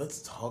 boy,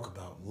 let's talk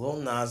about Lil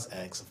Nas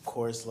X. Of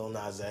course, Lil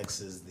Nas X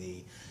is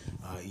the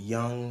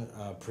young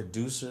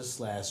producer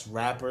 /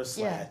 rapper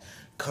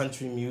 /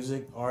 country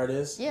music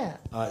artist. Yeah.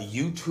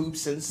 YouTube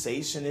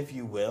sensation, if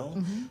you will,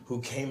 Mm-hmm. who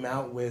came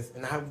out with,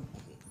 and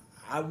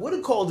I would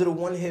have called it a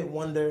one-hit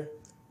wonder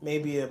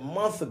maybe a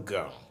month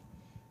ago.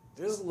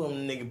 This little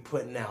nigga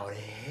putting out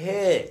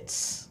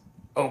hits,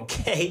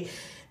 okay?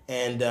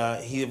 And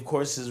he, of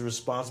course, is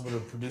responsible to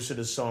producer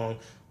the song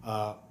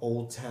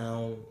Old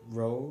Town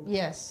Road.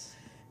 Yes.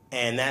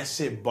 And that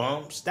shit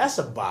bumps. That's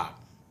a bop.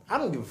 I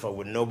don't give a fuck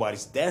what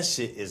nobody's. That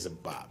shit is a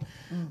bop.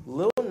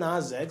 Lil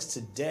Nas X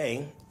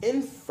today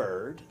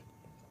inferred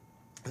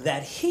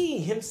that he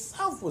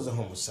himself was a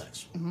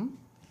homosexual.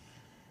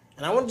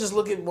 And I want to just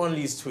look at one of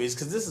these tweets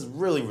because this is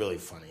really, really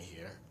funny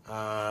here.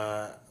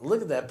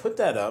 Look at that. Put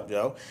that up,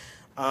 yo.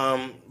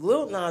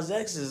 Lil Nas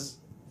X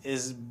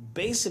is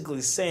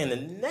basically saying the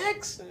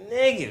next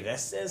nigga that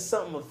says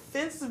something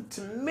offensive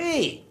to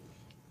me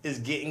is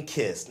getting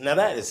kissed. Now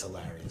that is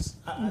hilarious.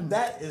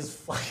 That is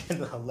fucking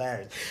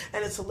hilarious.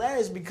 And it's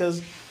hilarious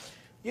because,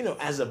 you know,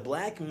 as a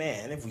black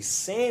man, if we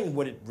saying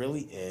what it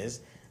really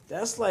is,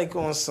 that's like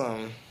on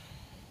some,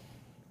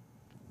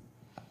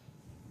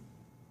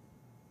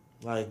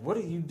 like, what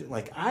are you do?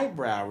 Like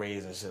eyebrow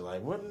raising shit.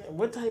 Like,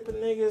 what type of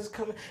nigga is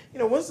coming? You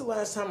know, when's the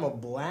last time a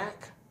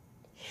black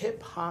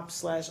hip hop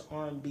 /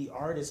 R&B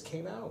artist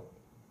came out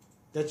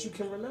that you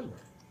can remember?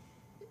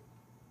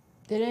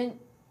 Didn't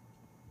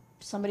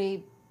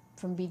somebody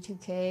from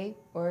B2K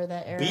or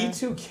that era?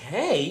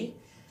 B2K?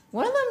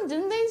 One of them,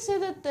 didn't they say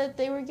that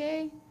they were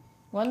gay?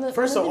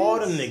 First of all,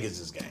 them niggas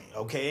is gay,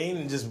 okay?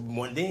 Ain't just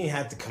one, they didn't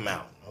have to come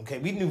out, okay?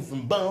 We knew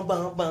from bum,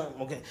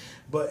 okay?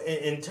 But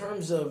in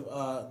terms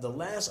of the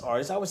last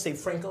artist, I would say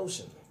Frank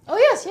Ocean. Oh,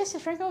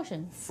 yes, Frank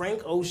Ocean.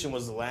 Frank Ocean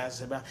was the last,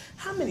 about,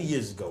 how many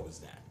years ago was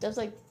that? That was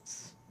like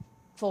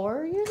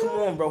 4 years Come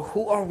ago? on, bro,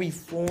 who are we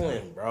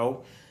fooling,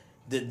 bro?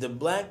 The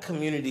black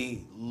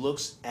community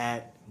looks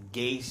at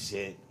gay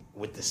shit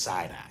with the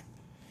side eye.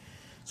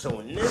 So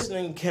when this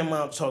nigga came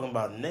out talking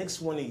about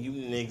next one of you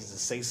niggas to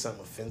say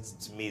something offensive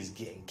to me is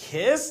getting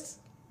kissed,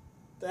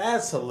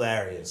 that's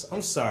hilarious.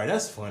 I'm sorry,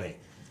 that's funny.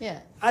 Yeah.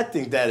 I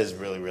think that is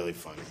really, really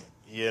funny.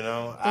 You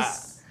know?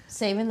 Just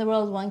saving the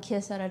world one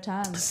kiss at a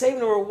time. Saving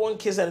the world one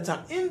kiss at a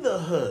time. In the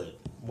hood,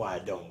 why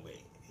don't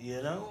we?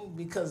 You know?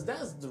 Because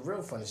that's the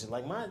real funny shit.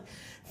 Like, my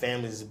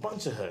family is a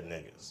bunch of hood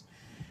niggas.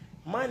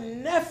 My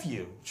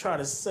nephew tried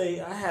to say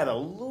I had a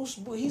loose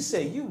booty. He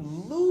said, you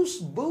loose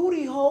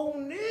booty hole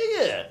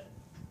nigga.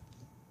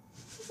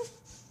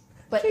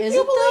 But Can is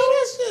you it believe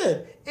though?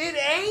 that shit? It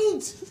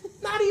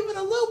ain't. Not even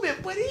a little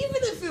bit. But even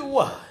if it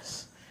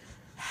was,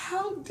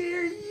 how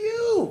dare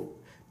you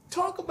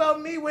talk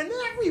about me when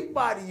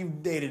everybody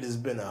you've dated has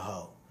been a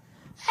hoe?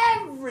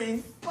 Every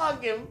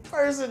fucking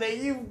person that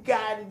you've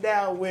gotten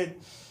down with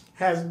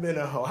has been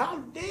a hoe. How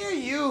dare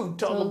you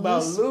talk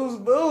about loose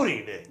booty,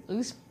 nigga?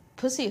 Loose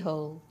pussy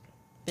hole,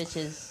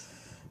 bitches.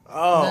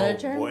 Oh, Is that a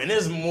term? boy. And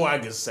there's more I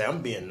can say.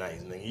 I'm being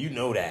nice, nigga. You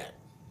know that.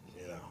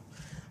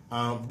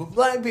 But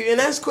black people,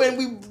 and that's cool, and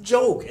we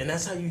joke, and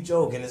that's how you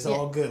joke, and it's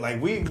all good. Like,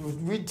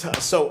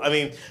 so, I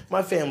mean,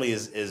 my family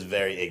is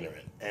very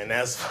ignorant, and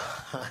that's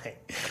fine.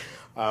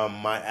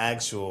 My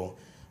actual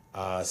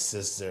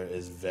sister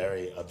is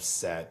very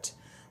upset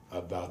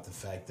about the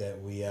fact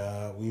that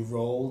we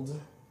rolled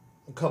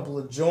a couple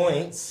of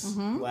joints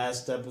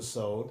last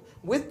episode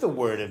with the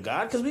word of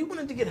God, because we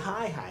wanted to get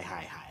high,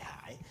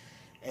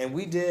 and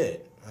we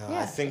did.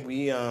 I think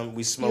we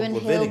smoked You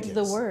inhaled Leviticus.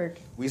 the word.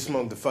 We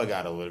smoked the fuck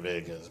out of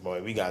Leviticus,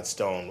 boy. We got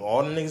stoned.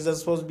 All the niggas that's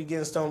supposed to be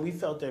getting stoned, we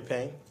felt their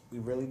pain. We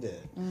really did.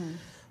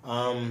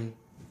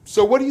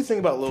 So what do you think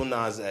about Lil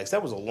Nas X?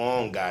 That was a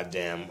long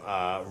goddamn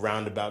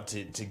roundabout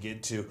to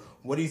get to.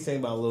 What do you think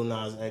about Lil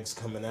Nas X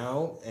coming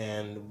out?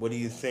 And what do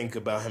you think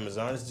about him as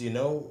an artist? Do you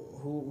know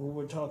who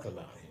we're talking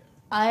about here?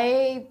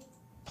 I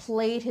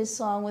played his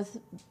song with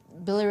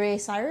Billy Ray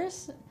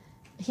Cyrus.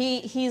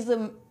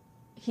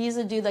 He's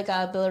the dude that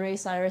got Billy Ray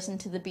Cyrus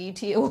into the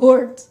BET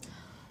Awards.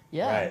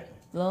 Yeah. Right.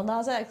 Lil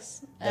Nas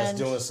X. That's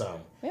doing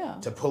something. Yeah.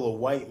 To pull a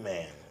white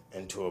man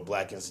into a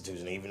black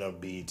institution, even though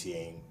BET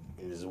ain't,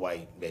 it is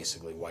white,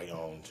 basically white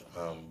owned,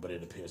 but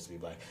it appears to be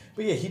black.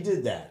 But yeah, he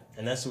did that,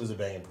 and it was a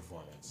banging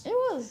performance. It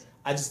was.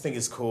 I just think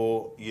it's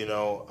cool, you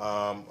know.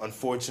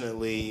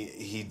 Unfortunately,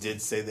 he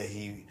did say that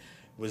he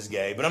was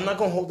gay, but I'm not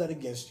gonna hold that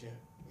against you.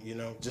 You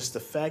know, just the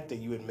fact that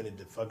you admitted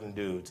to fucking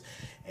dudes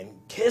and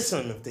kiss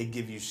them if they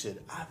give you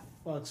shit, I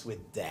fucks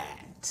with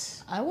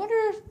that. I wonder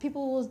if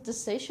people will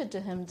just say shit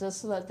to him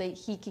just so that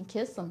he can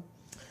kiss them.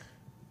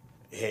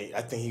 Hey,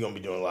 I think he's gonna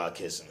be doing a lot of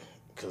kissing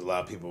because a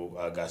lot of people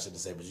got shit to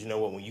say. But you know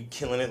what? When you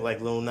killing it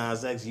like Lil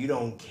Nas X, you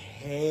don't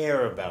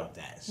care about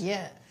that shit.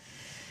 Yeah.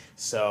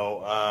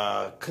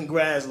 So,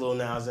 congrats, Lil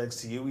Nas X,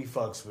 to you. We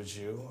fucks with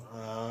you,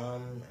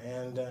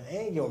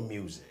 and your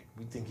music.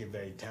 We think you're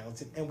very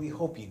talented, and we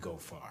hope you go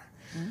far.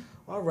 Mm-hmm.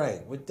 All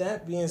right. With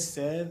that being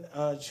said,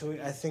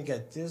 Chewy, I think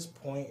at this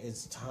point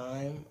it's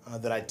time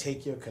that I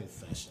take your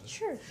confession.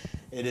 Sure.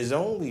 It is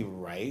only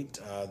right.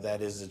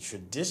 That is a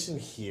tradition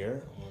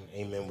here on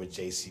Amen with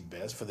JC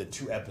Best for the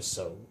 2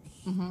 episodes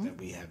that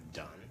we have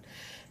done.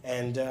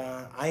 And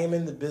I am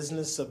in the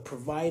business of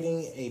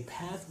providing a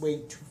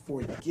pathway to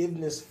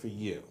forgiveness for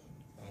you.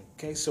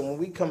 Okay, so when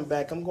we come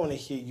back, I'm going to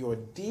hear your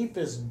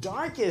deepest,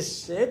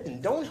 darkest shit,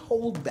 and don't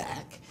hold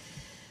back.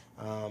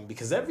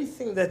 Because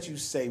everything that you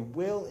say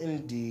will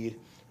indeed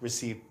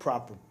receive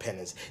proper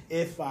penance,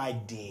 if I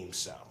deem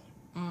so.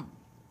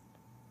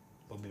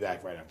 We'll be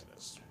back right after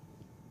this.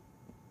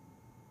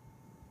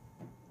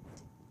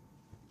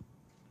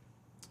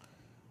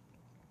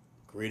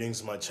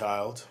 Greetings, my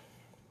child.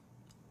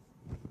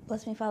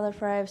 Bless me, Father,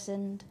 for I have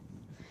sinned.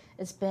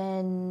 It's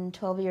been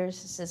 12 years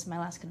since my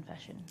last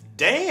confession.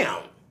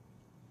 Damn!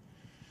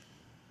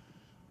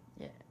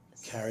 Yeah.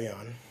 Carry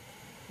on.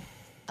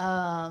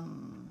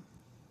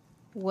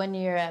 1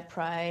 year at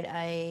Pride,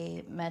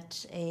 I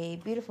met a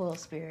beautiful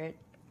spirit.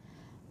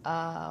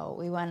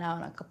 We went out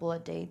on a couple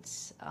of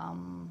dates.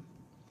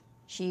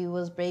 She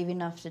was brave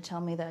enough to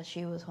tell me that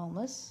she was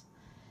homeless,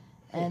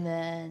 and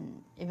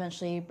then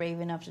eventually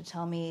brave enough to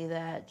tell me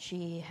that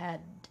she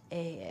had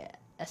a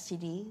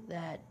STD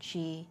that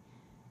she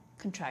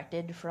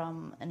contracted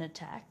from an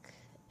attack.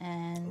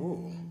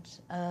 And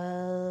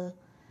An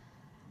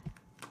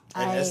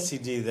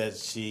STD that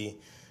she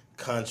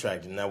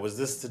contracted. Now, was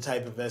this the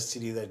type of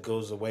STD that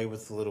goes away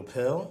with the little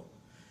pill?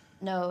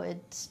 No,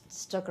 it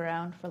stuck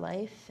around for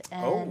life.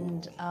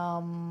 And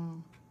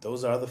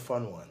those are the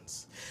fun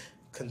ones.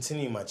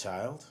 Continue, my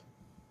child.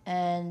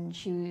 And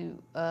she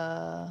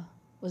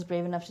was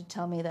brave enough to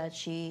tell me that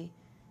she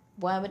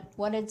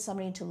wanted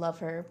somebody to love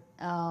her.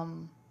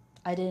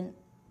 I didn't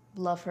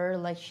love her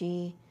like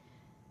she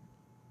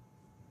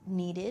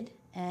needed,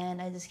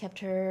 and I just kept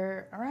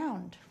her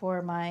around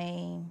for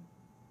my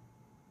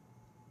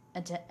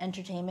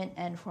entertainment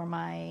and for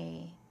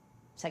my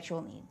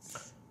sexual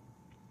needs.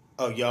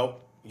 Oh,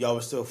 y'all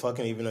were still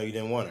fucking even though you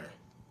didn't want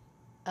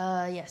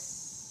her?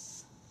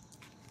 Yes.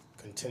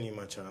 Continue,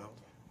 my child.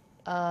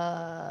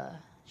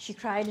 She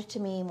cried to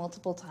me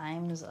multiple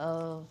times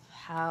of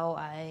how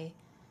I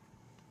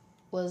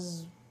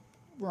was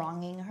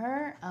wronging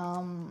her,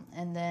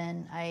 and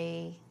then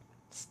I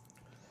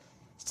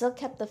still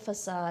kept the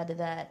facade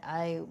that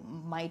I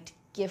might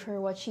give her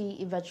what she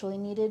eventually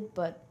needed,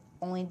 but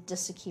only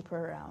just to keep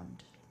her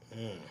around.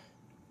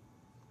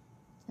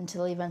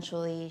 Until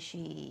eventually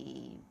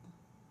she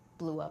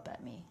blew up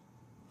at me.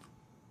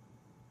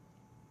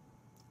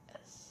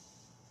 Yes.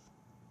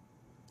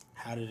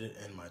 How did it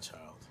end, my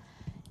child?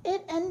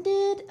 It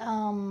ended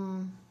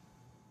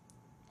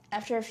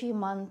after a few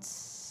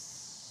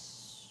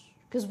months,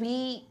 because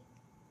we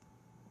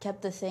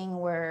kept the thing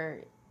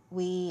where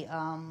we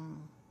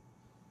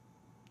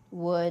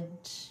would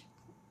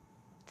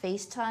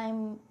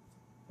FaceTime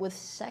with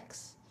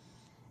sex,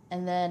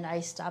 and then I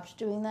stopped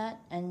doing that,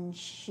 and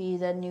she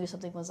then knew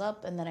something was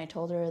up, and then I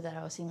told her that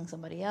I was seeing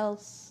somebody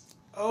else.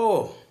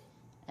 Oh.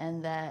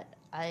 And that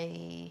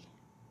I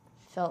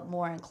felt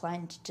more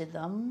inclined to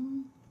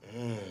them.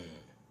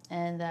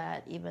 And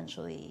that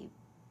eventually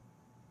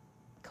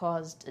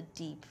caused a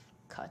deep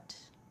cut,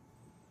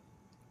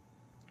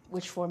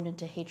 which formed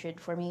into hatred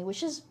for me,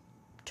 which is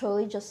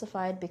totally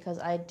justified because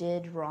I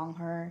did wrong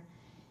her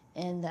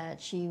in that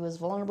she was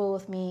vulnerable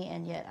with me,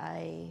 and yet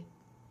I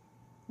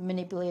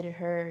manipulated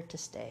her to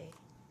stay.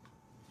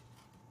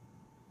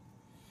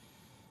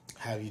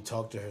 Have you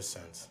talked to her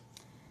since?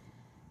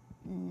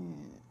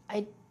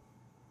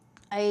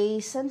 I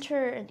sent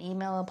her an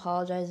email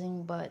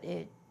apologizing, but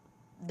it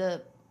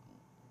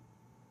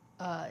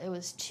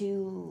was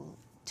too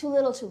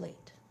little too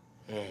late.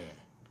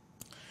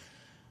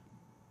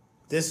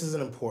 This is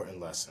an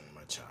important lesson,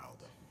 my child.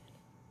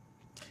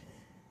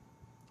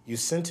 You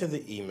sent her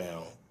the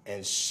email,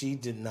 and she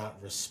did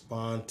not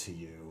respond to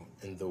you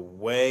in the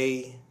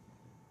way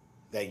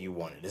that you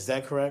wanted. Is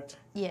that correct?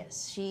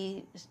 Yes,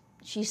 she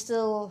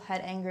still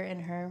had anger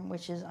in her,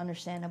 which is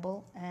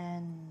understandable,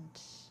 and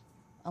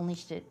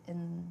unleashed it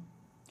in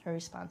her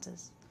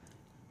responses.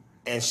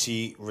 And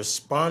she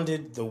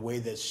responded the way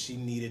that she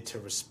needed to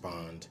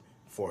respond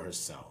for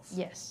herself.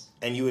 Yes.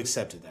 And you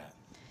accepted that?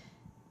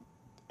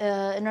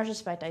 In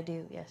retrospect, I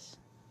do, yes.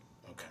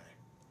 Okay.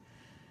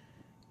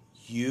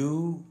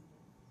 You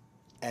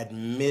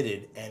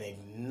admitted and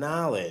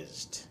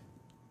acknowledged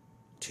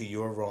to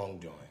your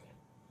wrongdoing.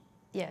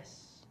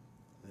 Yes.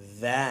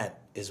 That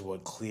is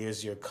what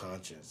clears your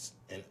conscience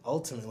and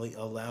ultimately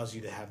allows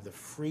you to have the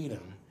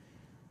freedom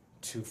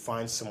to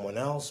find someone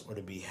else or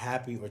to be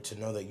happy or to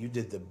know that you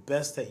did the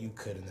best that you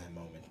could in that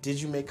moment. Did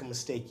you make a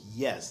mistake?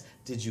 Yes.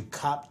 Did you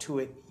cop to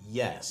it?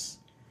 Yes.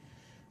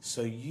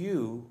 So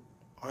you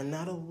are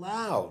not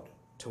allowed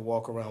to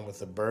walk around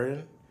with a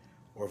burden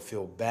or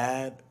feel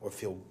bad or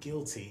feel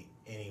guilty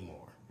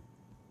anymore.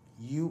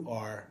 You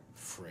are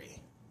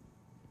free.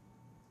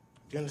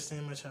 Do you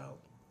understand, my child?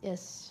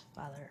 Yes,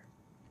 Father.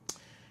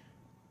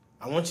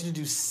 I want you to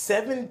do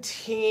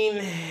 17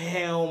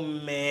 Hail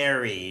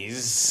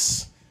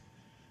Marys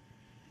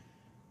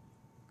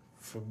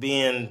for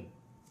being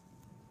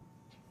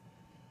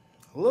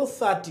a little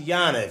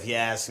Tatiana, if you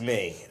ask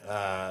me,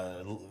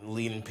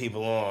 leading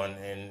people on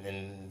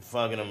and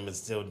fucking them but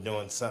still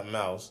doing something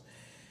else.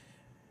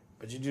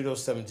 But you do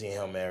those 17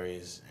 Hail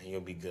Marys and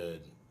you'll be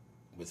good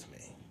with me.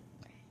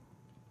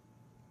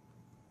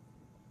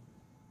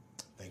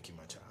 Thank you,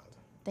 my child.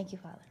 Thank you,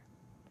 Father.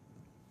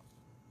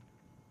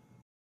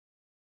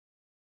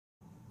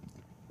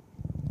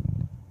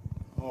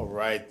 All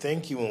right,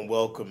 thank you and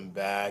welcome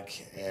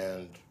back.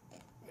 And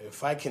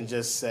if I can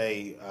just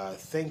say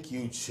thank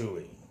you,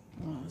 Chewy,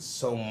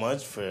 so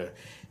much for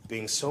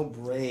being so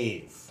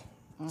brave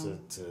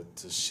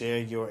to share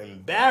your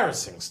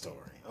embarrassing story.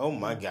 Oh,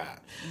 my God.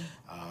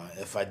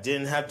 If I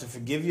didn't have to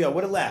forgive you, I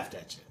would have laughed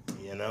at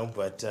you, you know.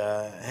 But,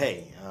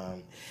 hey,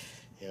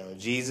 you know,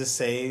 Jesus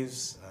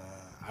saves.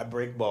 I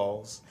break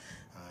balls.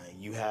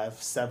 You have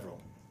several.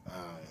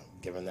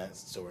 given that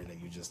story that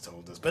you just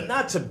told us. But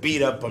not to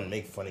beat up or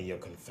make fun of your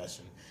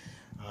confession.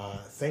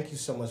 Thank you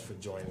so much for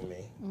joining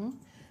me. Mm-hmm.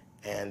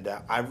 And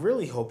I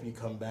really hope you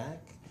come back.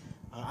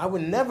 I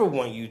would never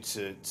want you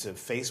to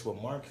face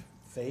what Mark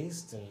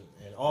faced and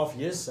off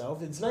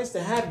yourself. It's nice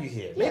to have you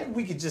here. Yeah. Maybe if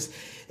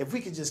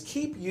we could just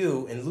keep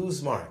you and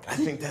lose Mark, I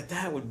think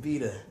that would be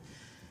the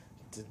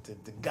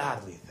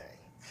godly thing.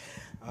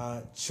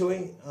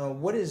 Chewy,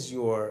 what is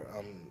your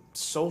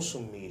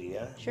social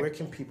media? Sure. Where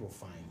can people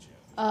find you?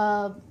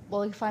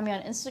 Well, you can find me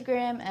on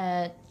Instagram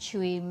at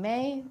Chewy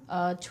May,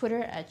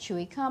 Twitter at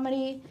Chewy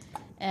Comedy,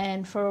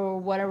 and for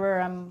whatever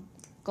I'm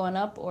going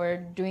up or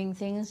doing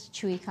things,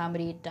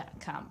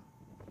 chewycomedy.com.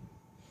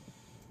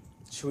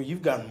 Chewy,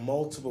 you've got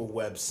multiple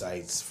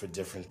websites for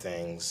different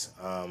things.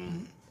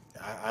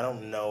 I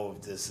don't know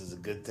if this is a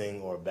good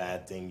thing or a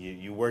bad thing.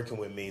 You're working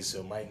with me, so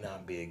it might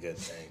not be a good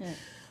thing.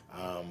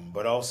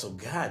 But also,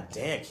 God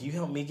damn, can you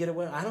help me get a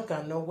website? I don't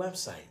got no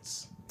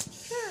websites.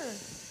 Sure.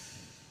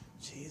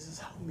 Jesus,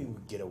 help me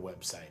get a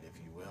website, if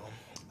you will.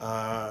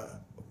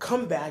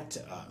 Come back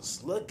to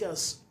us. Look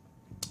us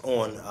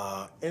on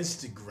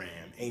Instagram,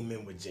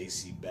 Amen with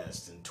JC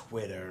Best, and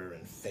Twitter,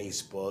 and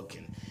Facebook,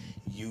 and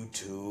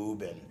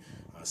YouTube, and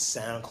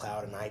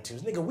SoundCloud, and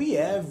iTunes. Nigga, we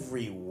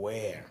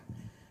everywhere.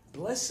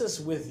 Bless us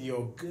with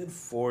your good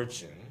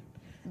fortune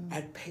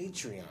at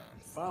Patreon.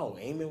 Follow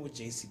Amen with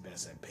JC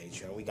Best at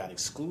Patreon. We got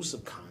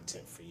exclusive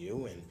content for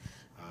you and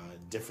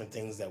different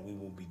things that we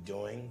will be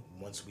doing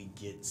once we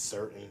get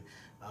certain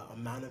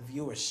amount of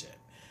viewership.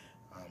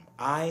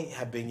 I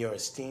have been your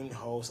esteemed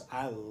host.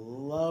 I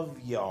love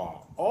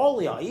y'all. All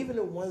of y'all, even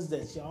the ones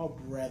that y'all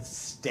breath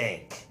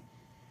stink.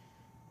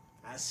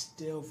 I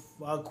still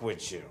fuck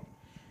with you.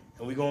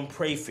 And we're going to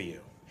pray for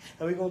you.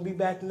 And we're going to be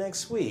back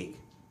next week.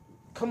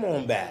 Come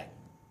on back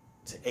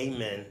to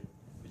Amen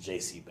with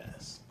JC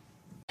Best.